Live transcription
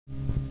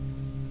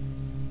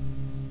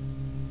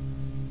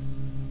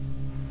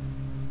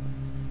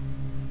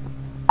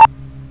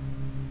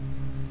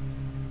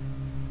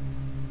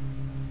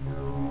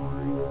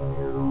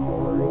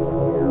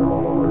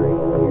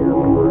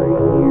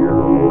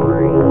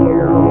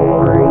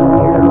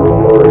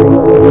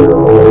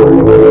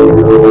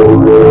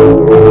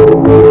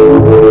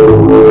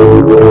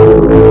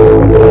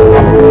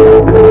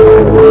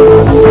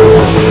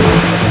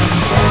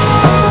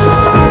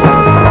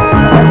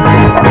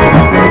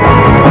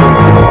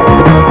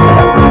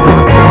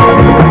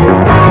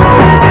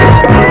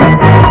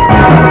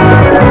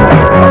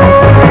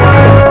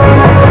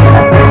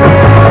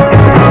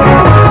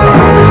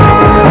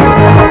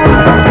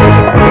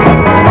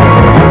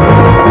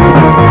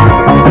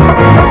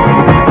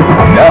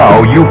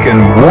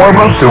can warm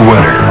up to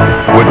winter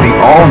with the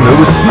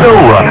all-new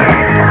Snorunner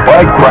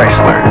by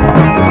Chrysler.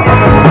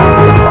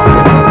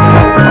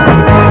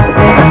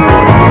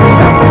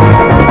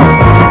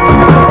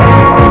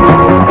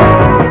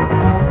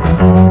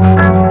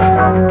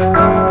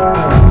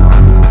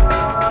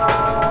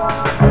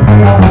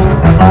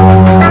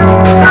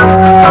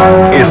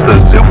 It's the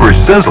super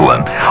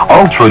sizzling,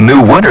 ultra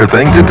new winter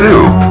thing to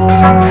do.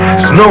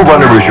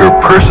 Snorunner is your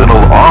personal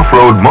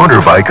off-road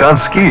motorbike on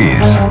skis.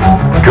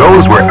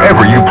 Goes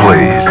wherever you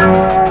please.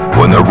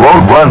 When the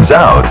road runs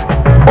out,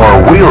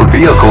 or wheeled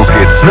vehicles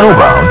get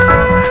snowbound,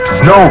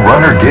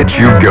 Snorunner gets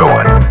you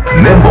going.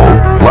 Nimble,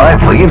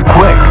 lively, and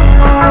quick.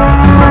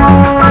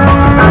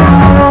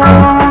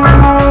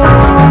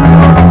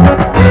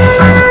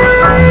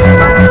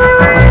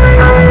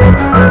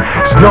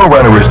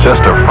 Snorunner is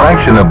just a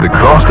fraction of the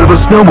cost of a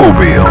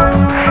snowmobile.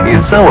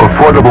 It's so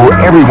affordable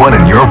everyone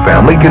in your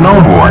family can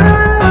own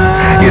one.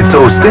 It's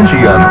so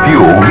stingy on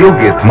fuel, you'll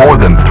get more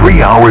than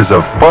 3 hours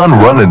of fun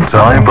running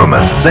time from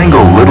a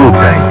single little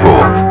tank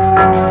full.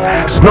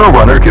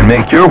 Snorunner can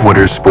make your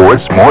winter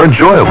sports more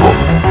enjoyable,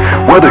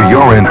 whether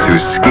you're into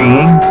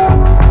skiing,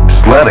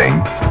 sledding,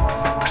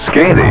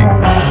 skating,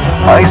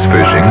 ice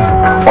fishing,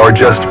 or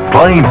just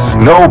plain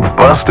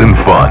snow-busting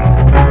fun.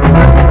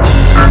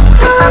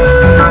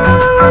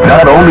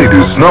 Not only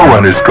do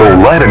Snorunners go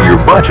light on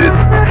your budget,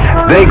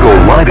 they go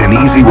light and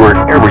easy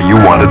wherever you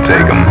want to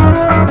take them.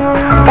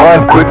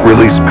 5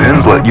 quick-release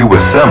pins let you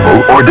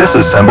assemble or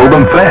disassemble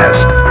them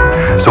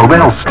fast, so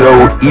they'll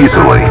stow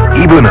easily,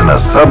 even in a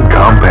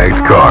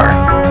subcompact car.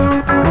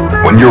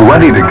 When you're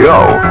ready to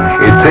go,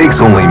 it takes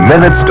only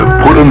minutes to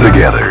put them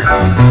together.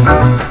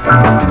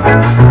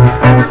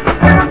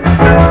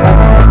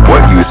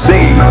 What you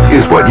see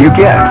is what you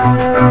get.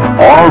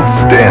 All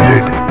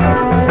standard.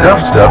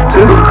 Tough stuff,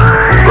 too,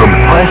 from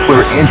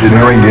Chrysler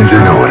Engineering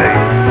Ingenuity.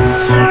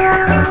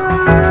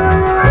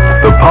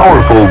 The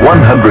powerful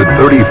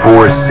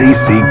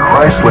 134cc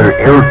Chrysler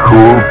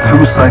air-cooled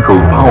 2-cycle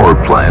power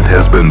plant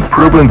has been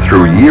proven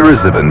through years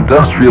of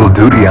industrial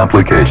duty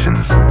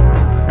applications.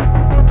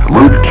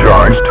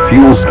 Loop-charged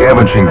fuel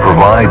scavenging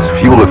provides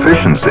fuel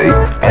efficiency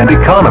and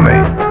economy.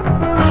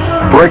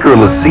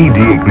 Breakerless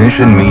CD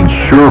ignition means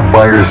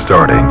surefire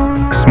starting,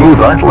 smooth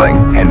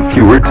idling, and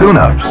fewer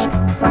tune-ups.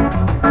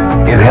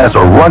 It has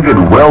a rugged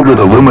welded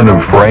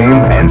aluminum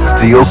frame and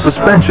steel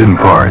suspension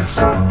parts.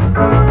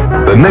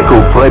 The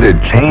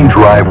nickel-plated chain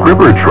drive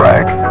gripper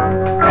track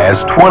has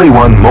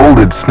 21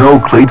 molded snow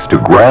cleats to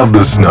grab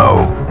the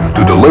snow,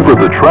 to deliver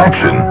the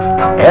traction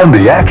and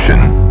the action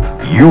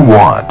you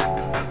want.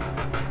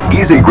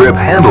 Easy grip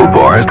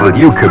handlebars let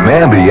you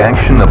command the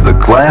action of the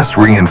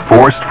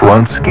glass-reinforced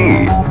front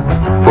ski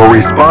for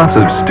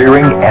responsive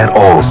steering at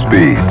all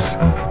speeds.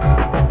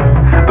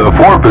 The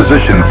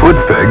 4-position foot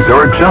pegs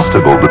are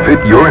adjustable to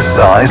fit your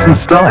size and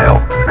style.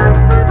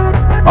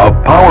 A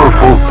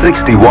powerful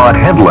 60-watt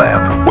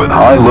headlamp with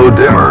high-low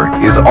dimmer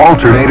is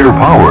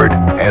alternator-powered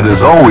and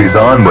is always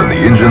on when the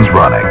engine's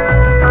running.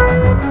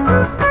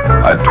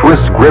 A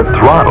twist-grip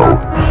throttle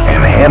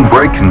and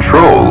handbrake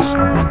controls,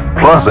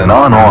 plus an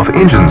on-off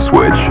engine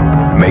switch,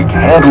 make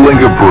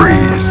handling a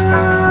breeze.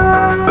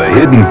 The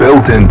hidden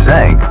built-in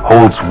tank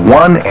holds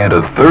 1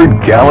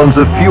 1/3 gallons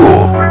of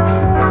fuel.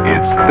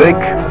 Its thick,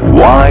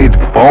 wide,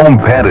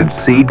 foam-padded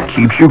seat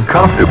keeps you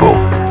comfortable,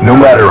 no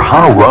matter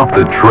how rough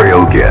the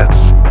trail gets.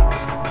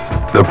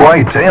 The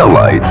bright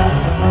taillight,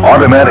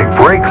 automatic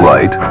brake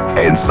light,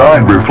 and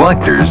side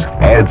reflectors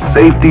add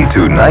safety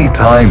to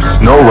nighttime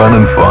snow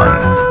running fun.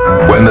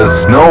 When the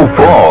snow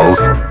falls,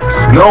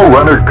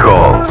 Snorunner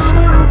calls.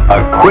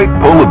 A quick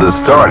pull of the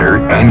starter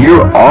and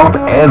you're off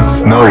and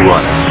snow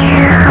running.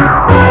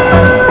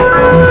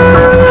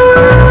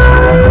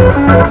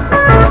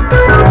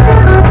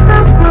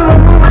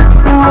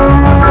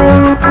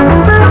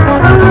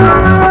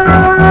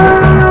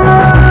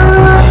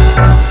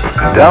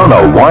 Down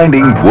a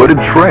winding wooded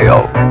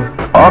trail,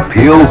 up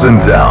hills and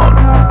down,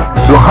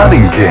 to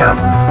hunting camp,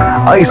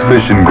 ice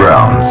fishing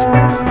grounds,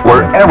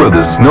 wherever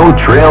the snow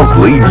trails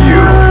lead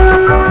you.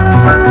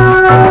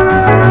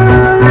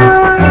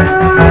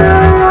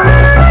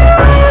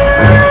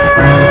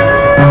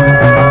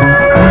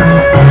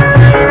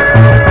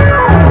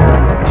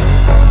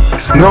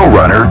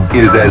 Snorunner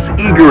is as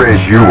eager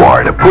as you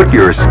are to put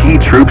your ski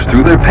troops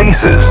through their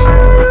paces,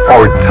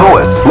 or tow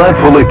a sled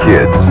full of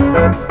kids.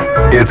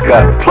 It's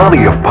got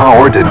plenty of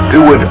power to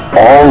do it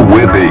all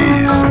with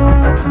ease.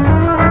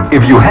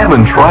 If you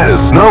haven't tried a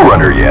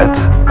Snorunner yet,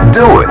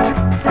 do it.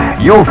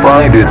 You'll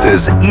find it's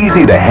as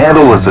easy to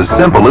handle as the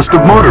simplest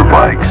of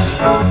motorbikes.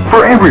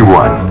 For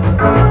everyone.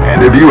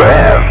 And if you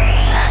have,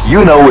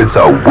 you know it's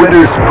a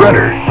winter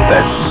sprinter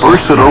that's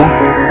versatile,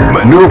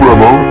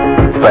 maneuverable,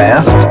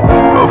 fast,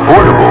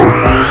 affordable,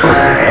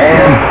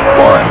 and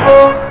fun.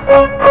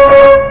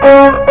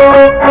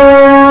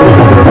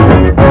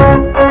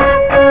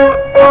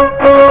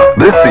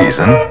 This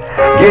season,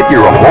 get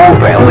your whole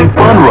family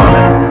fun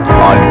running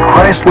on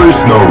Chrysler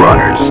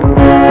Snorunners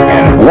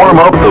and warm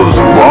up those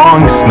long,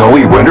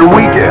 snowy winter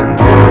weekends.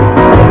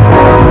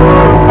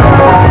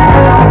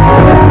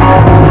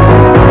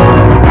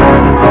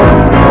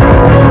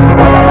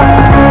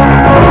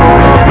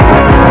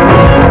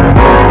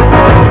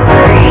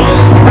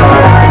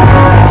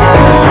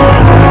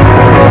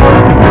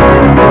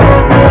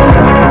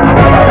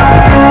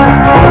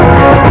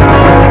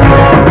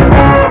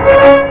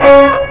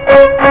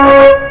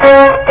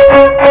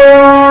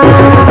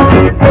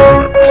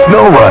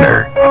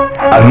 Snorunner,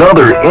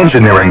 another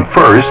engineering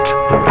first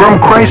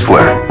from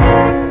Chrysler.